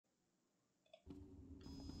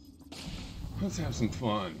Let's have some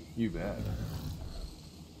fun. You bet.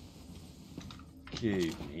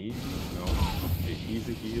 Okay, maybe? No. Okay, he's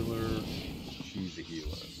a healer. She's a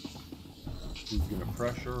healer. Who's gonna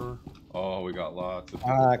pressure? Oh, we got lots of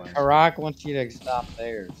people playing. Karak wants you to stop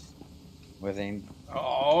theirs with him.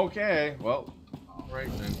 Oh, okay. Well,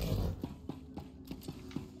 alright then.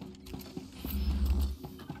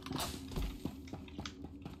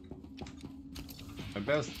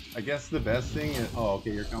 I guess the best thing is, oh,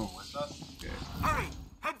 okay, you're coming with us? Okay. Hurry!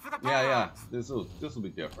 Head for the Yeah. This'll be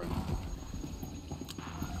different.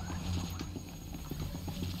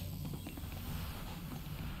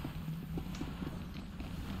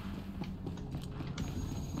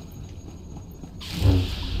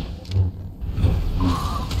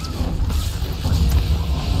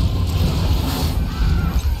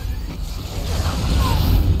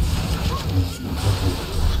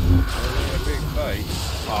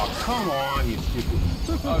 Come on, you stupid.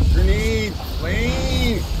 Grenade!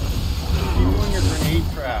 Lane! Keep doing your grenade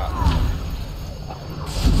trap.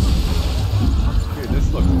 Dude, this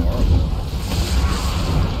looks horrible.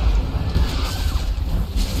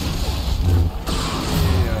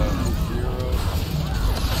 Zero.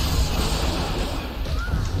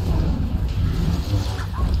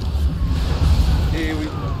 Hey,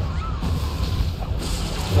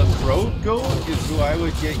 the throat goat is who I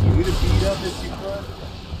would get you to beat up if you could.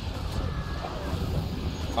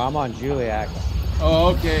 I'm on Juliac. Oh,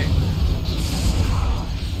 okay.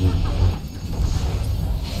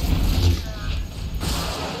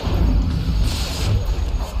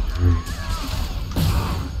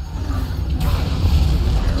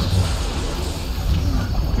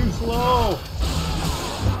 Too slow.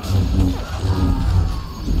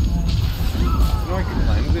 You know I can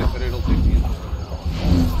cleanse it, but it'll take me.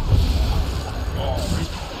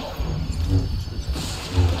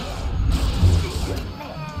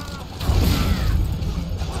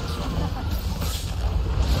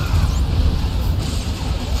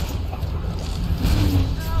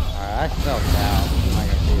 I felt out. I'm not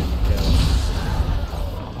gonna see him kill.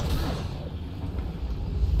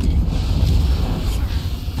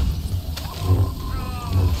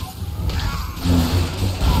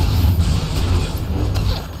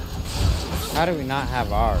 How do we not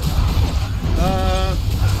have ours?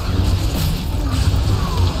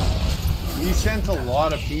 We sent a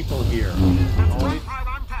lot of people here.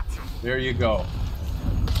 There you go.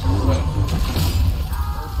 We're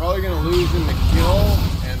probably gonna lose in the kill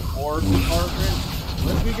and orb department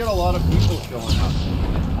unless we get a lot of people showing up.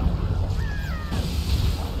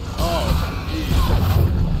 Oh, geez.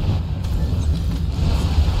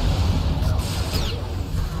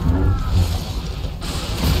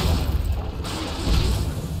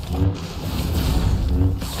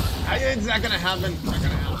 It's not gonna happen. It's not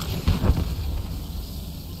gonna happen.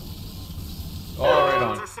 Oh, right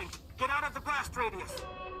on. Get out of the blast radius.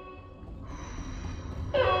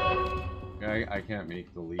 I can't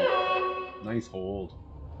make the leap. Nice hold.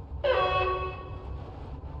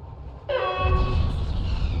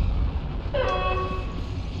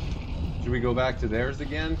 Should we go back to theirs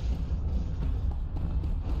again?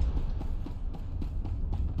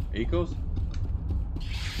 Aykkos?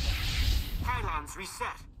 Pylons reset.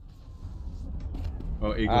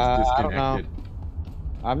 Oh, Aykkos disconnected. I don't know.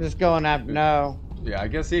 I'm just going after no. Yeah, I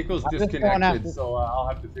guess Aykkos disconnected, so I'll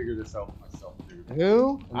have to figure this out myself.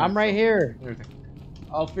 Who? I'm right here.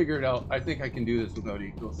 I'll figure it out. I think I can do this without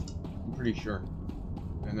Aykkos. I'm pretty sure.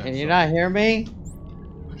 Can you not hear me?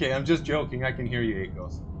 Okay, I'm just joking. I can hear you,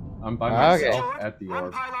 Aykkos. I'm by myself at the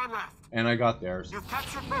orb. And I got theirs. You've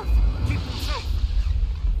captured both. Keep them safe.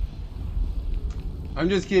 I'm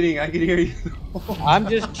just kidding. I can hear you. I'm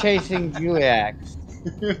just chasing Juliacs.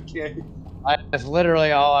 Okay. That's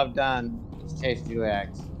literally all I've done is chase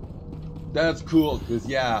Juliacs. That's cool, because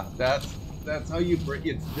yeah, that's how you break.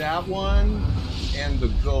 It's that one and the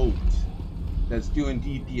goat that's doing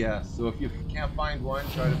DPS. So if you can't find one,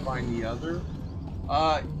 try to find the other.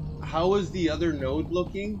 How is the other node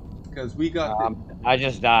looking? Because we got. I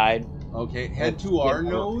just died. Okay, head to our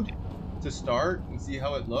node to start and see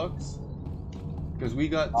how it looks. Because we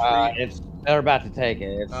got three. They're about to take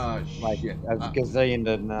it. It's like shit. a gazillion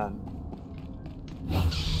to none.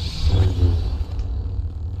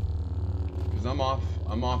 Because I'm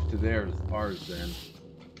off to theirs, ours then.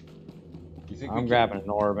 You think I'm grabbing an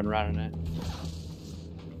orb and running it.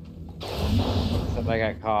 Except I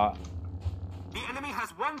got caught. The enemy has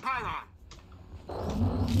one pylon.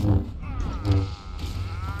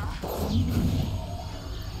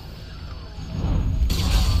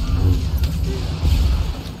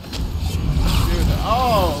 Dude,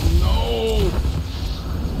 oh no!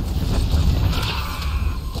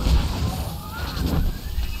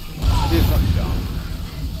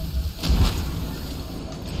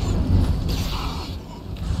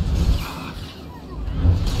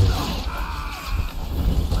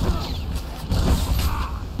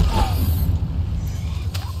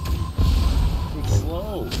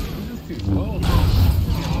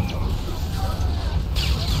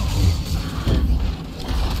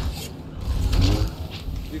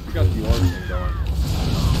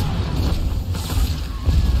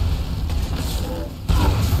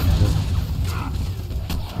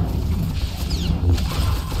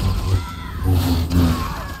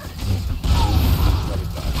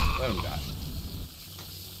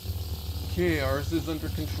 Okay, ours is under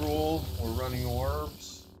control. We're running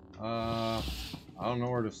orbs. I don't know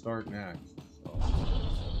where to start next. So,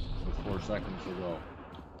 with 4 seconds to go.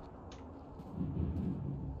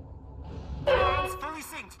 Pylons fully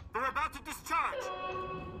synced. They're about to discharge.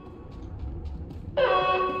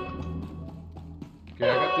 Okay,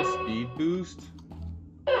 I got the speed boost.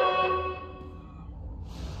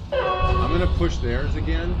 I'm gonna push theirs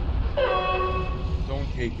again.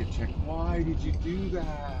 Don't take it, check. Why did you do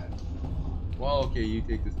that? Well, okay, you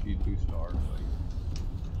take the speed boost to ours.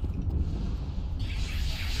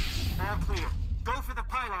 All clear. Go for the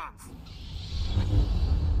pylons.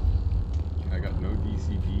 I got no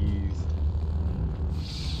DCBs.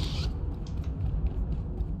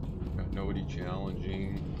 Got nobody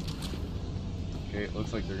challenging. Okay, it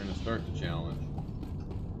looks like they're gonna start the challenge.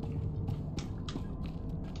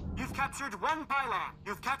 You've captured one pylon.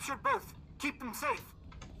 You've captured both. Keep them safe.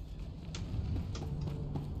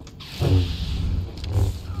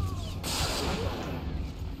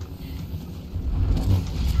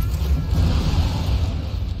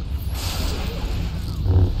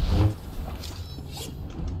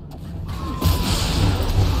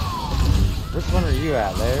 Which one are you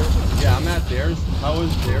at, there? Yeah, I'm at theirs. How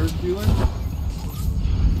is theirs doing?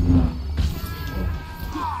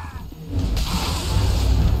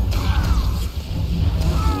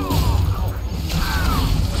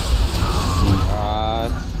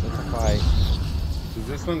 It's a fight. Because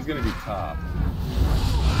this one's gonna be tough.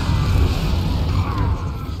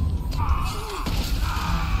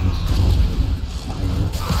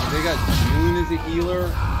 They got June as a healer,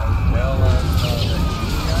 as well as the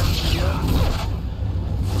here.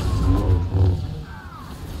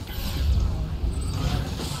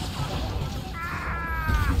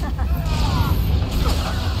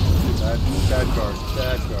 Bad guard,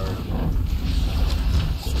 bad guard.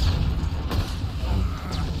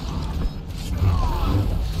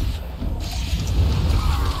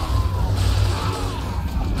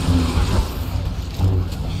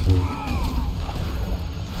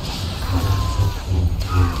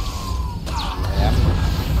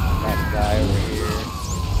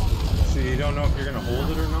 Don't know if you're gonna hold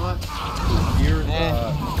it or not. Here's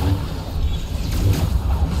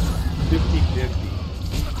 50-50.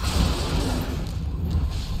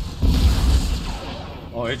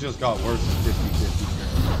 Oh, it just got worse than 50-50 here.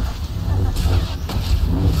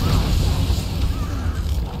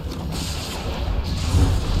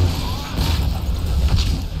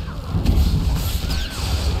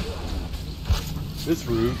 This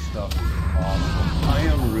root stuff is awesome. I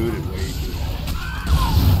am rooted way too long.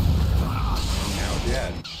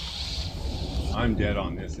 Dead. I'm dead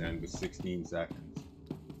on this end with 16 seconds.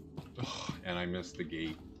 Ugh, and I missed the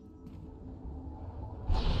gate.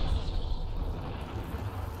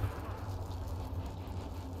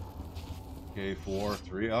 Okay, 4,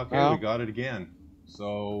 3. Okay, we got it again.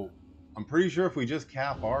 So, I'm pretty sure if we just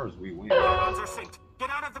cap ours, we win. Pylons are synced.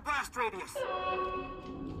 Get out of the blast radius.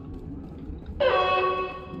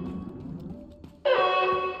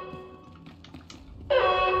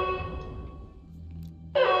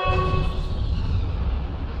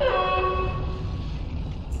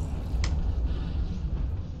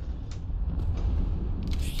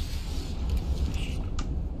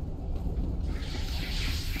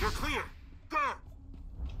 You're clear. Go.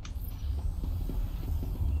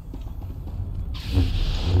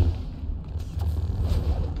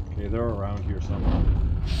 Okay, they're around here somewhere.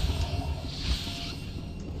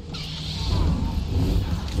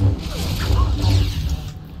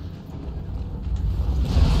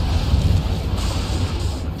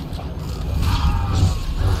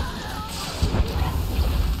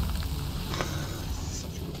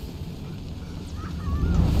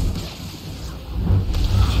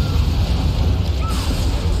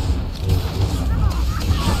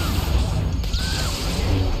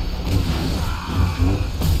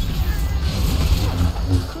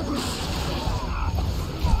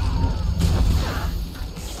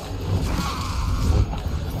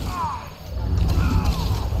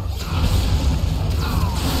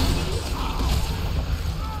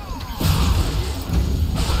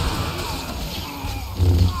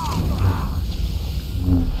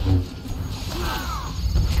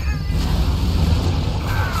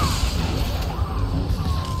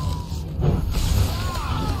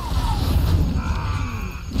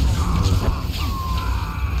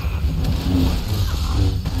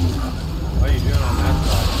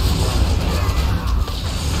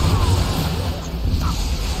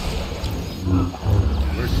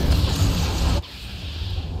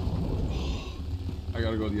 I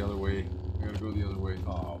gotta go the other way. I gotta go the other way.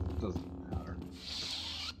 Oh, it doesn't matter.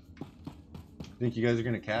 Think you guys are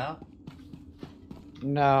gonna cap?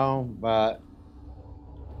 No, but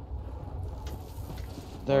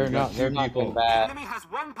they're not two doing people. The bad. enemy has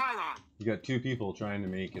one pylon. You got 2 people trying to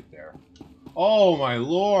make it there. Oh my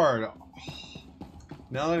lord!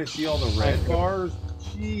 Now that I see all the red bars,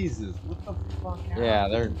 Jesus, what the fuck happened? Yeah,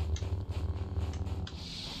 they're.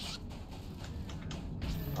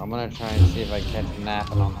 I'm gonna try and see if I catch a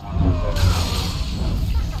napping on that one.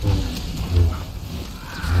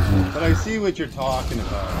 But I see what you're talking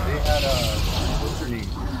about. They had a what's her name?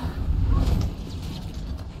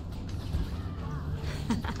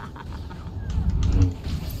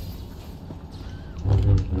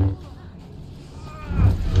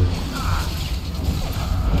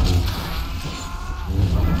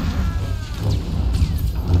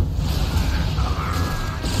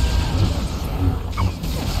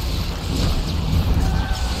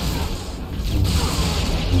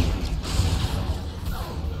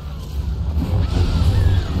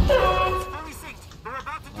 Fully synced. We're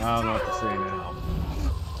about to I don't know what to say now.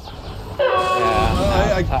 Yeah.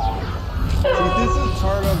 See, this is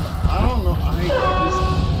part of. I don't know.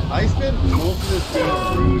 I spent most of this game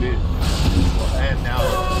rooted, and now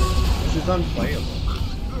this is unplayable.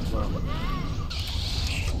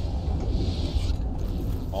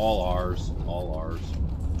 All ours. All ours.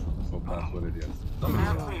 So that's what it is.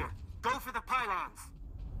 Now clear. Go for the pylons.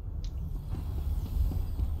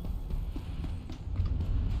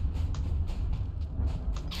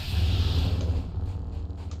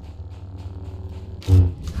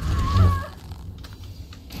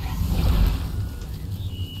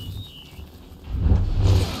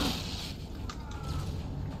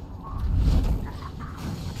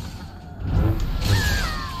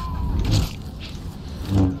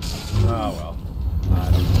 Oh well. I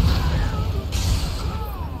don't know.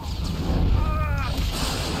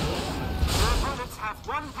 Your opponents have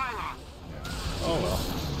one pylon. Oh well.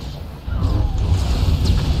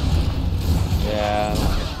 Yeah.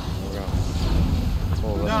 We're gonna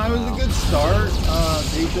pull this No, it was out. a good start.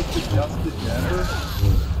 They just adjusted better.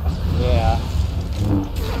 Yeah.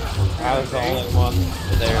 I was the only one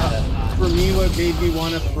there that time. For me, what made me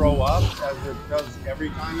want to throw up, as it does every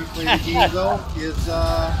time I play the game, though, is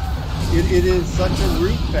it is such a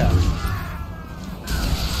root fest.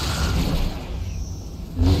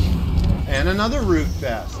 And another root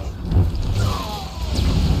fest.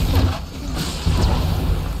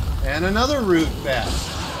 And another root fest.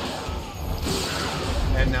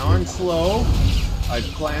 And now I'm slow. I've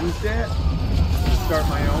cleansed it to start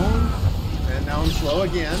my own. And now I'm slow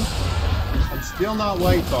again. I'm still not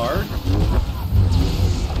white barred.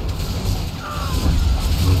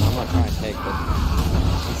 I'm gonna try and take this.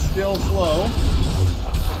 I'm still slow.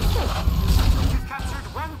 You've captured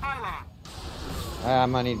one pylon.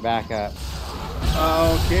 I'm gonna need backup.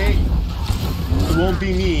 Okay. It won't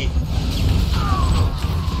be me.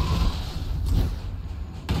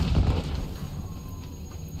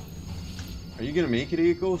 Are you gonna make it,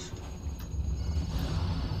 Aykkos?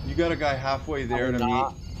 You got a guy halfway there to meet.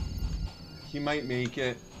 He might make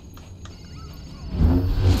it.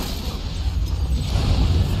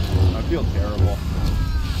 I feel terrible.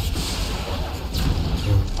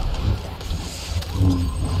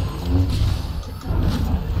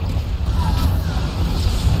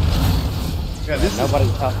 Yeah, this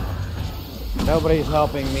Nobody's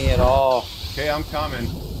helping me at all. Okay, I'm coming.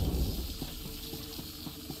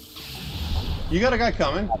 You got a guy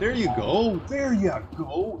coming. There you go. There you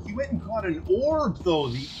go. He went and caught an orb, though.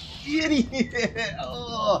 The idiot.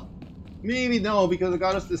 Ugh. Maybe no, because it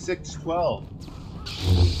got us to 612.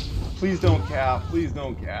 Please don't cap. Please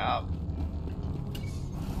don't cap.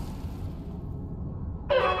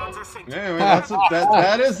 Pylons are synced. Anyway,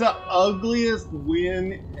 that is the ugliest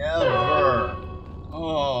win ever.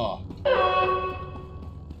 Oh.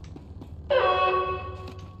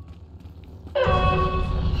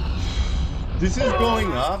 This is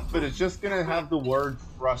going up, but it's just gonna have the word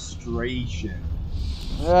frustration.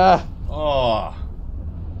 Yeah, Oh.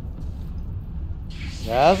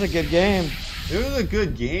 that was a good game. It was a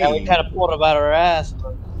good game. Yeah, we kind of pulled it out our ass.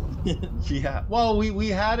 But Yeah. Well, we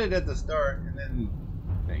had it at the start, and then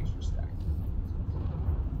thanks for stacking.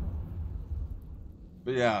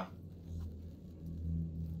 But yeah,